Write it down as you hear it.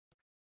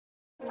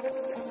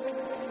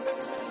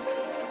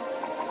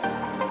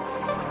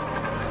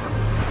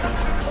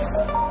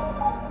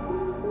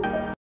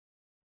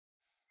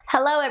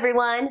Hello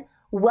everyone!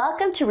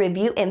 Welcome to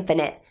Review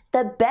Infinite,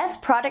 the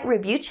best product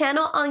review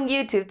channel on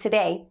YouTube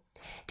today.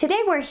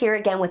 Today we're here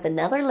again with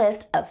another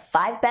list of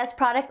 5 best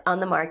products on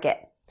the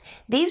market.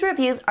 These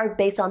reviews are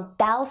based on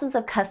thousands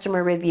of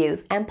customer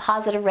reviews and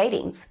positive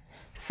ratings.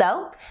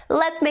 So,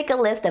 let's make a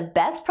list of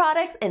best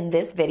products in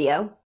this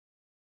video.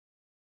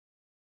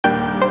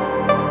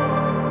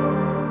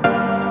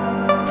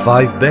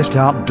 5 Best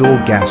Outdoor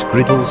Gas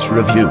Griddles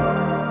Review.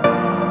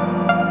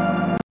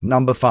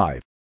 Number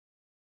 5.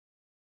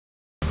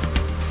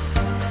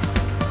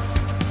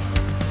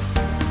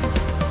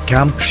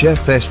 Camp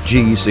Chef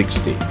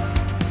SG60.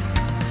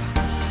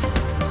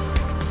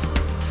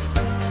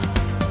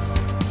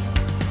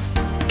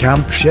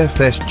 Camp Chef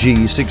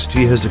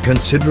SG60 has a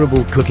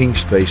considerable cooking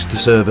space to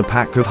serve a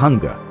pack of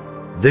hunger.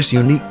 This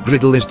unique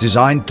griddle is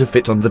designed to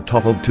fit on the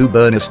top of 2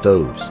 burner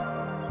stoves.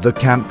 The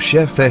Camp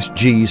Chef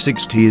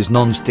SG60 is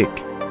non-stick.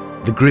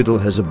 The griddle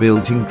has a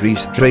built-in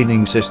grease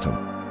draining system.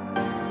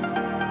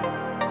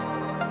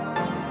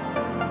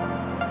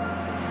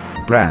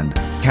 Brand,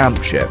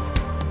 Camp Chef.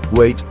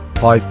 Weight,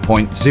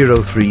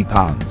 5.03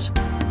 pounds.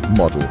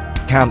 Model,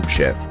 Camp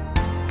Chef.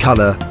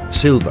 Color,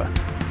 silver.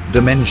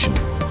 Dimension,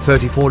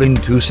 34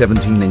 x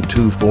 17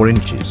 x 4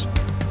 inches.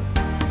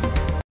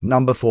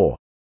 Number 4.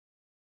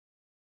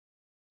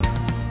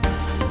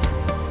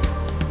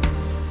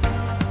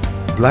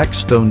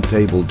 Blackstone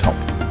Tabletop.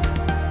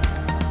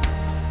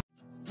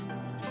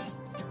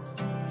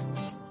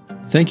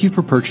 Thank you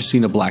for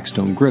purchasing a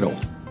Blackstone griddle.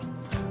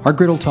 Our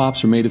griddle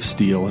tops are made of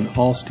steel, and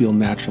all steel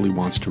naturally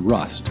wants to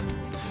rust,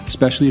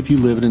 especially if you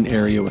live in an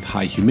area with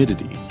high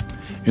humidity.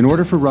 In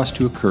order for rust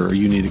to occur,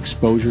 you need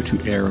exposure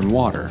to air and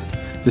water.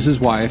 This is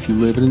why if you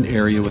live in an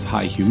area with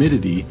high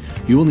humidity,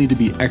 you will need to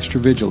be extra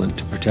vigilant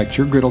to protect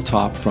your griddle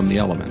top from the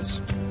elements.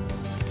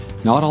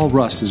 Not all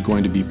rust is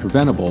going to be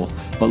preventable,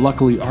 but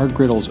luckily our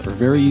griddles are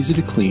very easy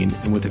to clean,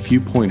 and with a few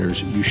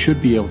pointers you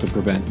should be able to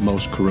prevent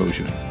most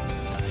corrosion.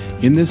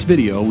 In this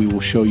video we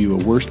will show you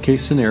a worst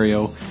case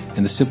scenario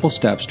and the simple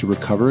steps to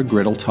recover a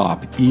griddle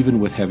top even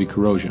with heavy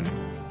corrosion.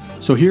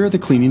 So here are the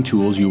cleaning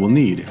tools you will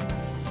need.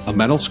 A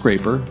metal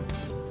scraper,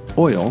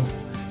 oil,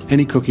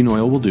 any cooking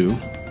oil will do,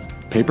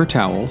 paper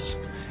towels,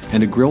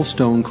 and a grill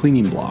stone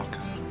cleaning block.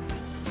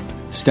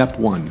 Step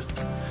 1.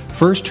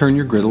 First turn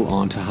your griddle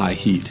on to high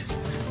heat.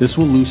 This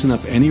will loosen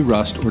up any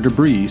rust or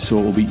debris so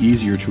it will be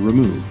easier to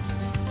remove.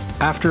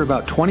 After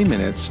about 20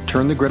 minutes,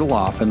 turn the griddle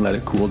off and let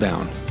it cool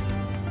down.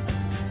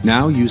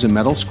 Now use a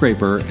metal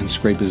scraper and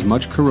scrape as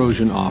much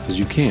corrosion off as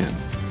you can.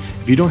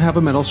 If you don't have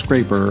a metal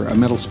scraper, a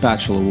metal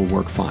spatula will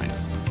work fine.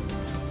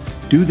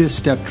 Do this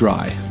step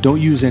dry. Don't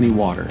use any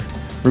water.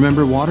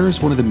 Remember, water is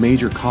one of the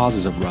major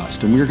causes of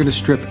rust, and we are going to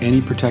strip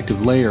any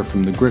protective layer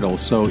from the griddle,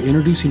 so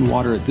introducing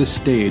water at this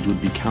stage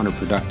would be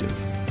counterproductive.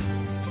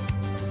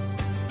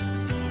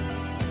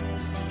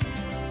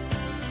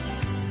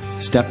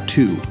 Step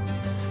 2.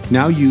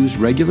 Now use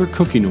regular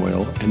cooking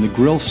oil and the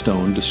grill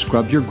stone to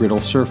scrub your griddle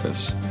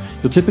surface.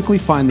 You'll typically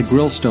find the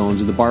grill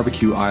stones in the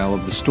barbecue aisle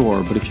of the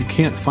store, but if you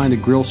can't find a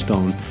grill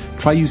stone,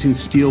 try using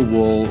steel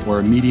wool or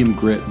a medium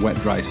grit wet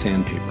dry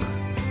sandpaper.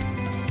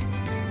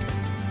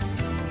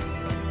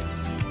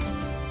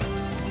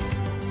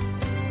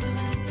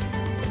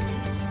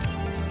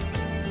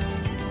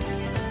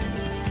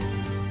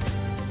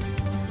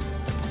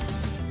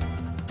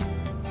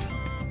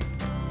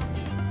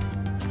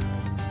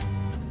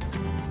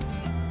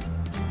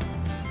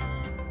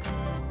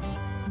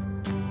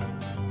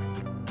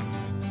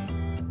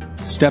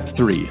 Step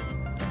 3.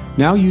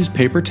 Now use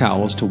paper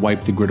towels to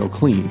wipe the griddle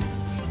clean.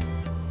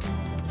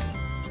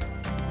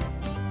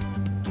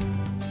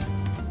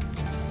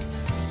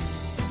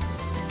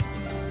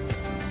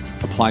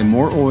 Apply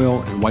more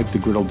oil and wipe the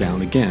griddle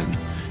down again.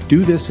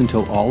 Do this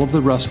until all of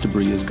the rust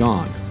debris is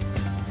gone.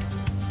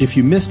 If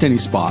you missed any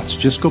spots,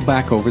 just go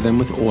back over them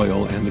with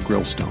oil and the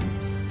grill stone.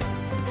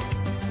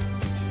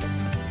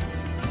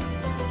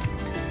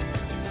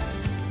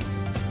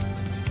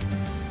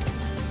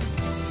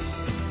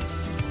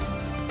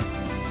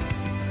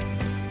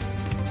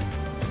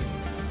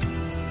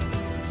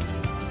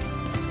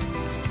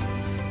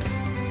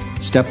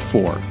 Step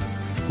 4.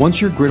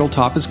 Once your griddle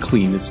top is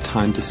clean, it's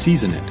time to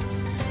season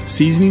it.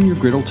 Seasoning your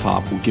griddle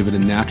top will give it a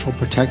natural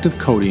protective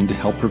coating to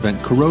help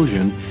prevent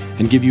corrosion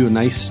and give you a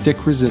nice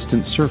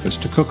stick-resistant surface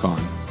to cook on.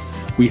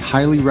 We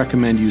highly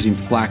recommend using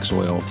flax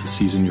oil to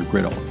season your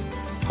griddle.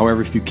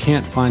 However, if you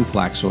can't find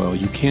flax oil,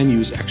 you can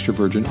use extra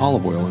virgin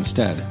olive oil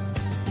instead.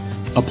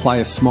 Apply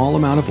a small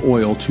amount of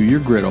oil to your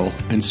griddle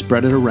and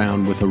spread it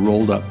around with a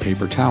rolled up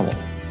paper towel.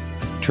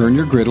 Turn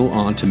your griddle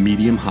on to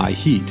medium-high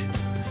heat.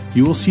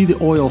 You will see the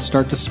oil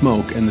start to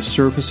smoke and the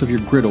surface of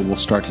your griddle will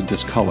start to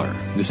discolor.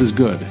 This is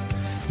good.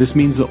 This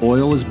means the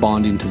oil is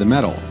bonding to the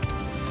metal.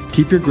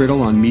 Keep your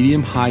griddle on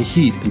medium-high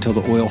heat until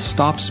the oil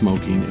stops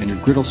smoking and your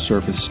griddle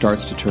surface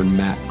starts to turn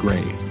matte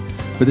gray.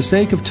 For the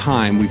sake of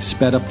time, we've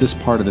sped up this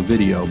part of the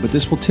video, but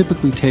this will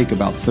typically take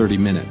about 30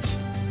 minutes.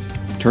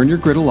 Turn your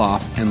griddle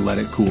off and let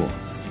it cool.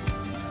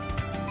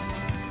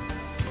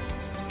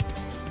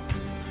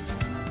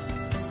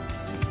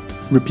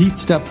 Repeat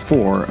step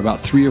 4 about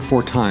 3 or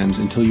 4 times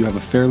until you have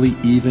a fairly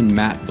even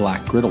matte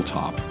black griddle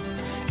top.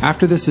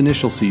 After this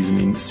initial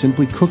seasoning,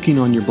 simply cooking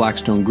on your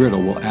Blackstone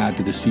griddle will add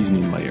to the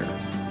seasoning layer.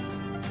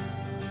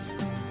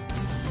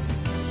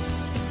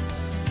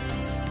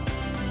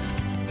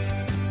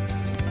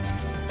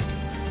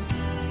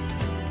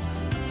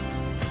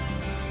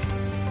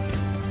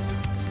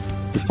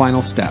 The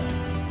final step.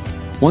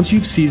 Once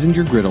you've seasoned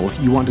your griddle,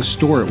 you want to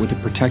store it with a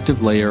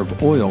protective layer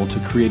of oil to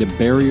create a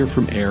barrier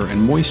from air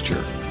and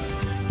moisture.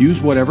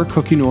 Use whatever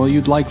cooking oil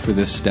you'd like for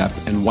this step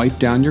and wipe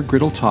down your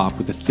griddle top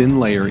with a thin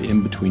layer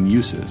in between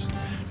uses.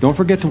 Don't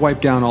forget to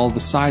wipe down all the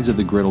sides of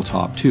the griddle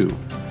top too.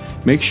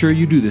 Make sure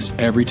you do this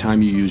every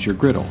time you use your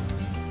griddle.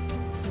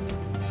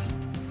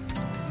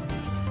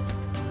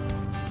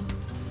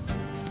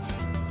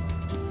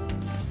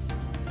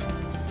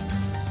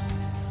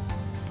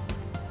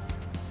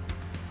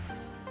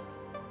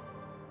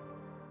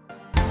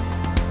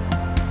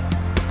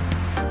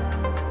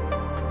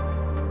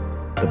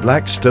 The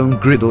Blackstone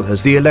griddle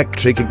has the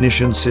electric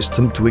ignition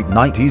system to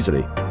ignite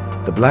easily.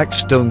 The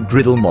Blackstone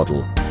griddle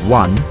model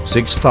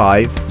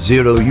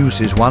 1650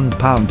 uses 1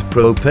 pound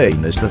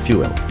propane as the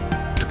fuel.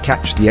 To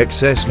catch the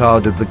excess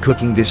lard of the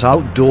cooking, this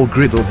outdoor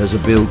griddle has a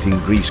built-in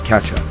grease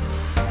catcher.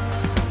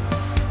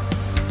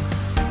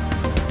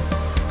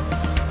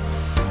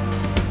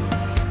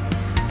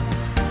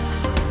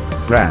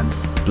 Brand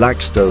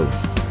Blackstone.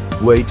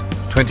 Weight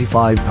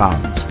 25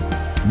 pounds.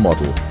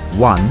 Model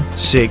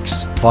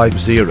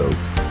 1650.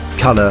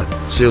 Color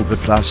silver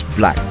plus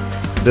black.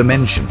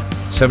 Dimension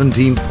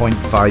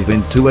 17.5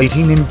 into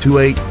 18 into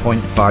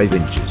 8.5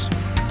 inches.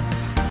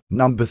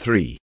 Number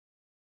 3.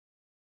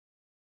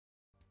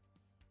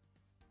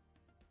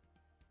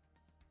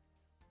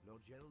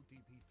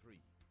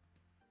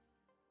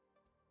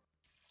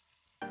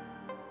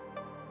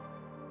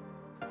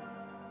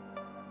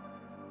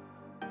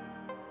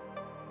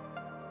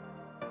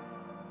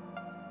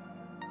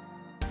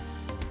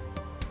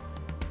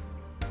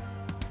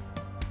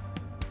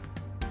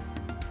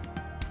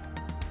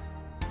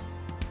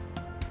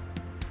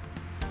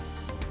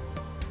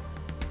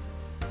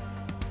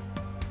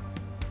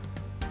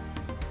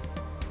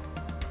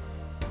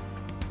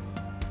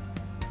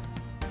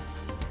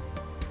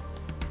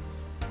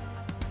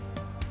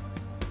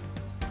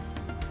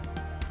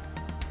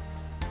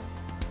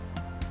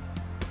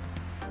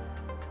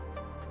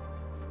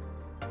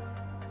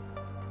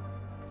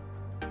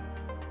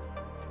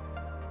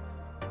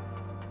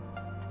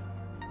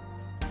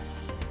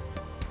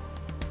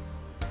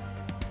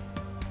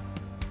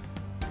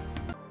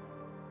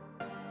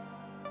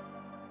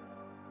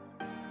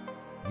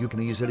 You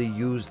can easily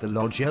use the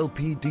Lodge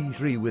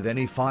LPD3 with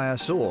any fire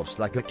source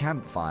like a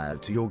campfire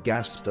to your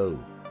gas stove.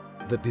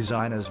 The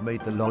designers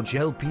made the Lodge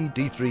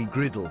LPD3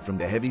 griddle from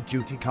the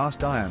heavy-duty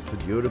cast iron for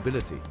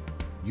durability.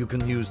 You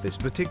can use this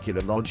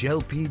particular Lodge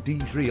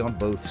LPD3 on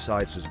both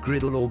sides as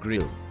griddle or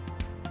grill.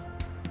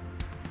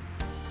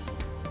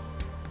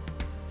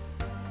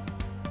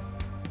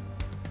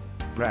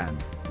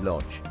 Brand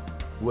Lodge.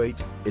 Weight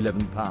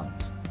 11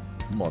 pounds.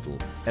 Model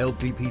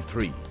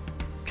LPP3.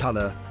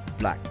 Color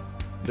black.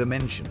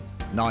 Dimension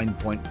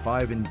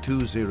 9.5 into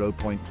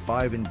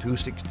 0.5 into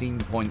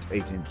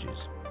 16.8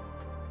 inches.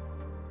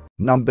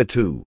 Number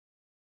 2.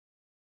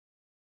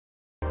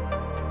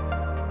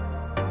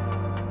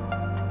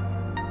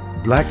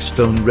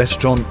 Blackstone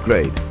restaurant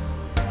grade.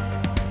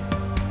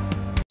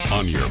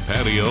 On your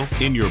patio,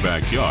 in your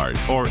backyard,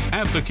 or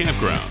at the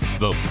campground,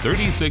 the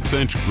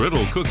 36-inch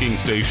griddle cooking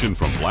station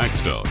from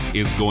Blackstone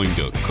is going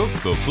to cook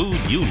the food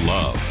you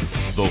love.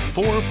 The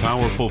 4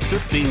 powerful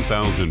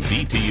 15,000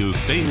 BTU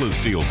stainless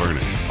steel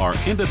burners are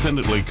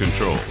independently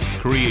controlled,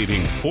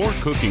 creating 4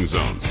 cooking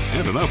zones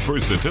and enough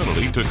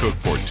versatility to cook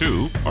for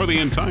 2 or the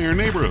entire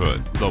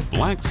neighborhood. The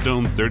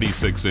Blackstone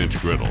 36-inch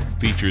griddle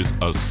features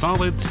a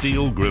solid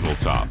steel griddle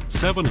top,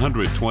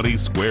 720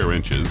 square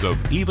inches of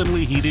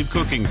evenly heated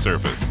cooking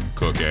surface.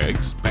 Cook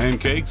eggs,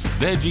 pancakes,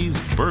 veggies,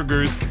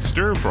 burgers,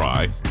 stir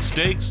fry,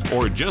 steaks,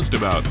 or just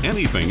about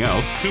anything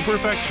else to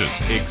perfection.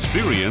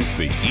 Experience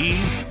the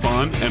ease,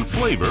 fun, and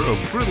flavor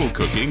of griddle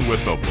cooking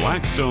with the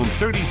Blackstone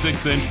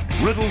 36-inch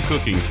griddle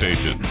cooking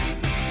station.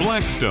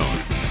 Blackstone,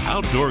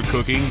 outdoor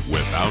cooking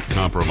without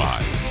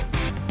compromise.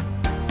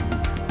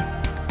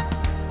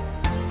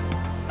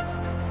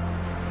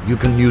 You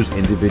can use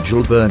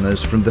individual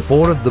burners from the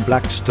 4 of the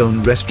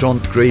Blackstone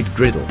restaurant grade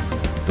griddle.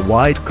 The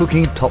wide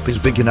cooking top is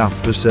big enough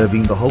for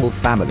serving the whole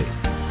family.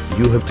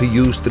 You have to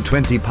use the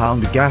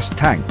 20-pound gas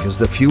tank as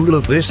the fuel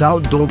of this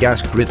outdoor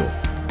gas griddle.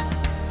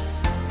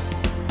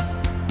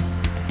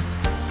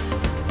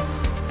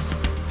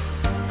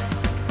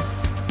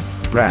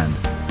 Brand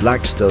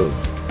Blackstone.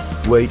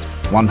 Weight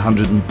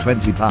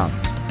 120 pounds.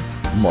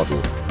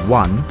 Model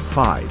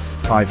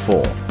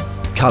 1554.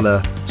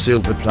 Color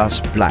silver plus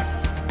black.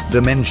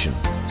 Dimension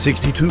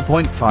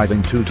 62.5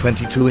 into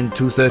 22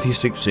 into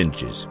 36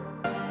 inches.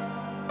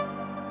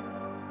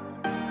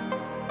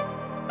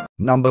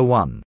 Number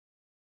 1.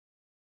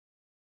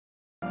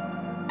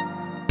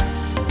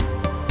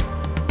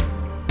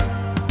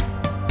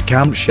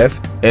 Camp Chef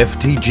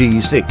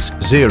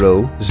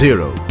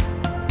FTG600.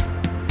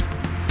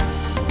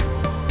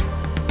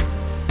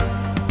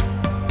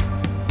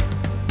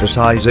 The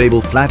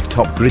sizeable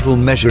flat-top griddle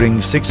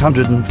measuring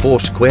 604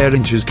 square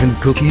inches can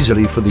cook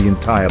easily for the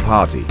entire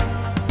party.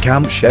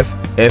 Camp Chef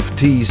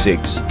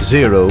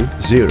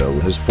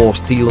FT600 has 4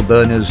 steel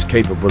burners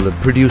capable of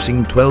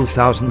producing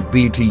 12,000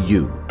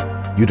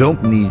 BTU. You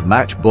don't need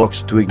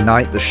matchbox to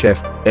ignite the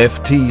Chef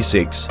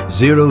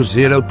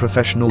FT600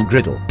 professional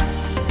griddle.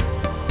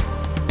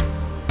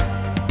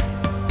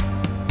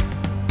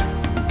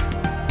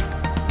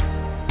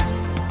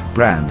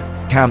 Brand,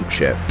 Camp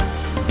Chef.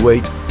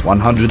 Weight,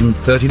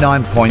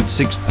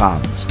 139.6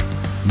 pounds.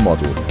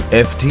 Model,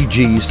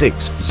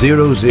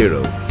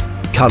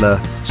 FTG600.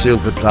 Color,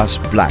 silver plus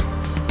black.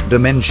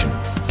 Dimension,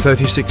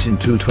 36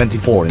 x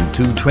 24 x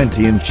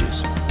 20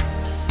 inches.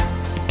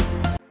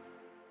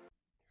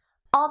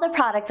 All the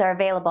products are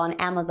available on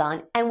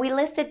Amazon, and we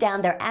listed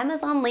down their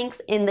Amazon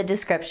links in the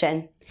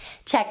description.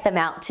 Check them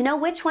out to know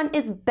which one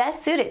is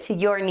best suited to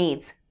your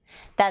needs.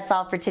 That's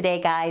all for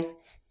today, guys.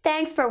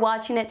 Thanks for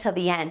watching it till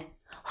the end.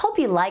 Hope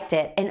you liked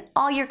it and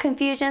all your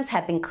confusions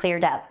have been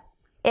cleared up.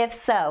 If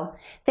so,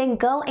 then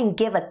go and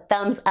give a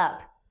thumbs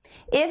up.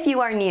 If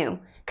you are new,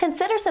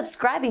 consider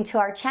subscribing to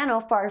our channel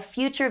for our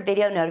future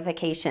video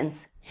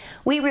notifications.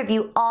 We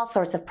review all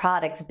sorts of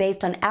products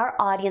based on our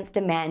audience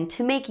demand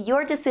to make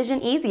your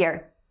decision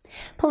easier.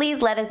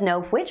 Please let us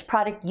know which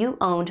product you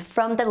owned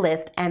from the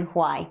list and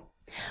why.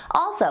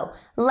 Also,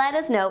 let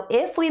us know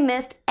if we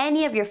missed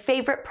any of your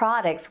favorite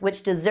products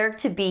which deserve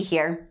to be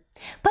here.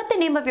 Put the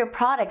name of your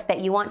products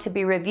that you want to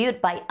be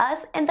reviewed by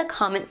us in the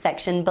comment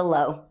section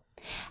below.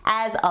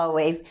 As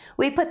always,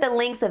 we put the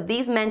links of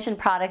these mentioned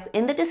products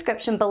in the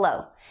description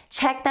below.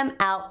 Check them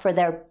out for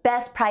their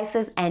best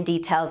prices and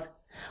details.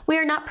 We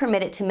are not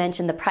permitted to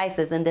mention the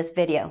prices in this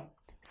video.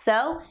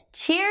 So,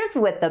 cheers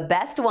with the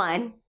best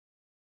one!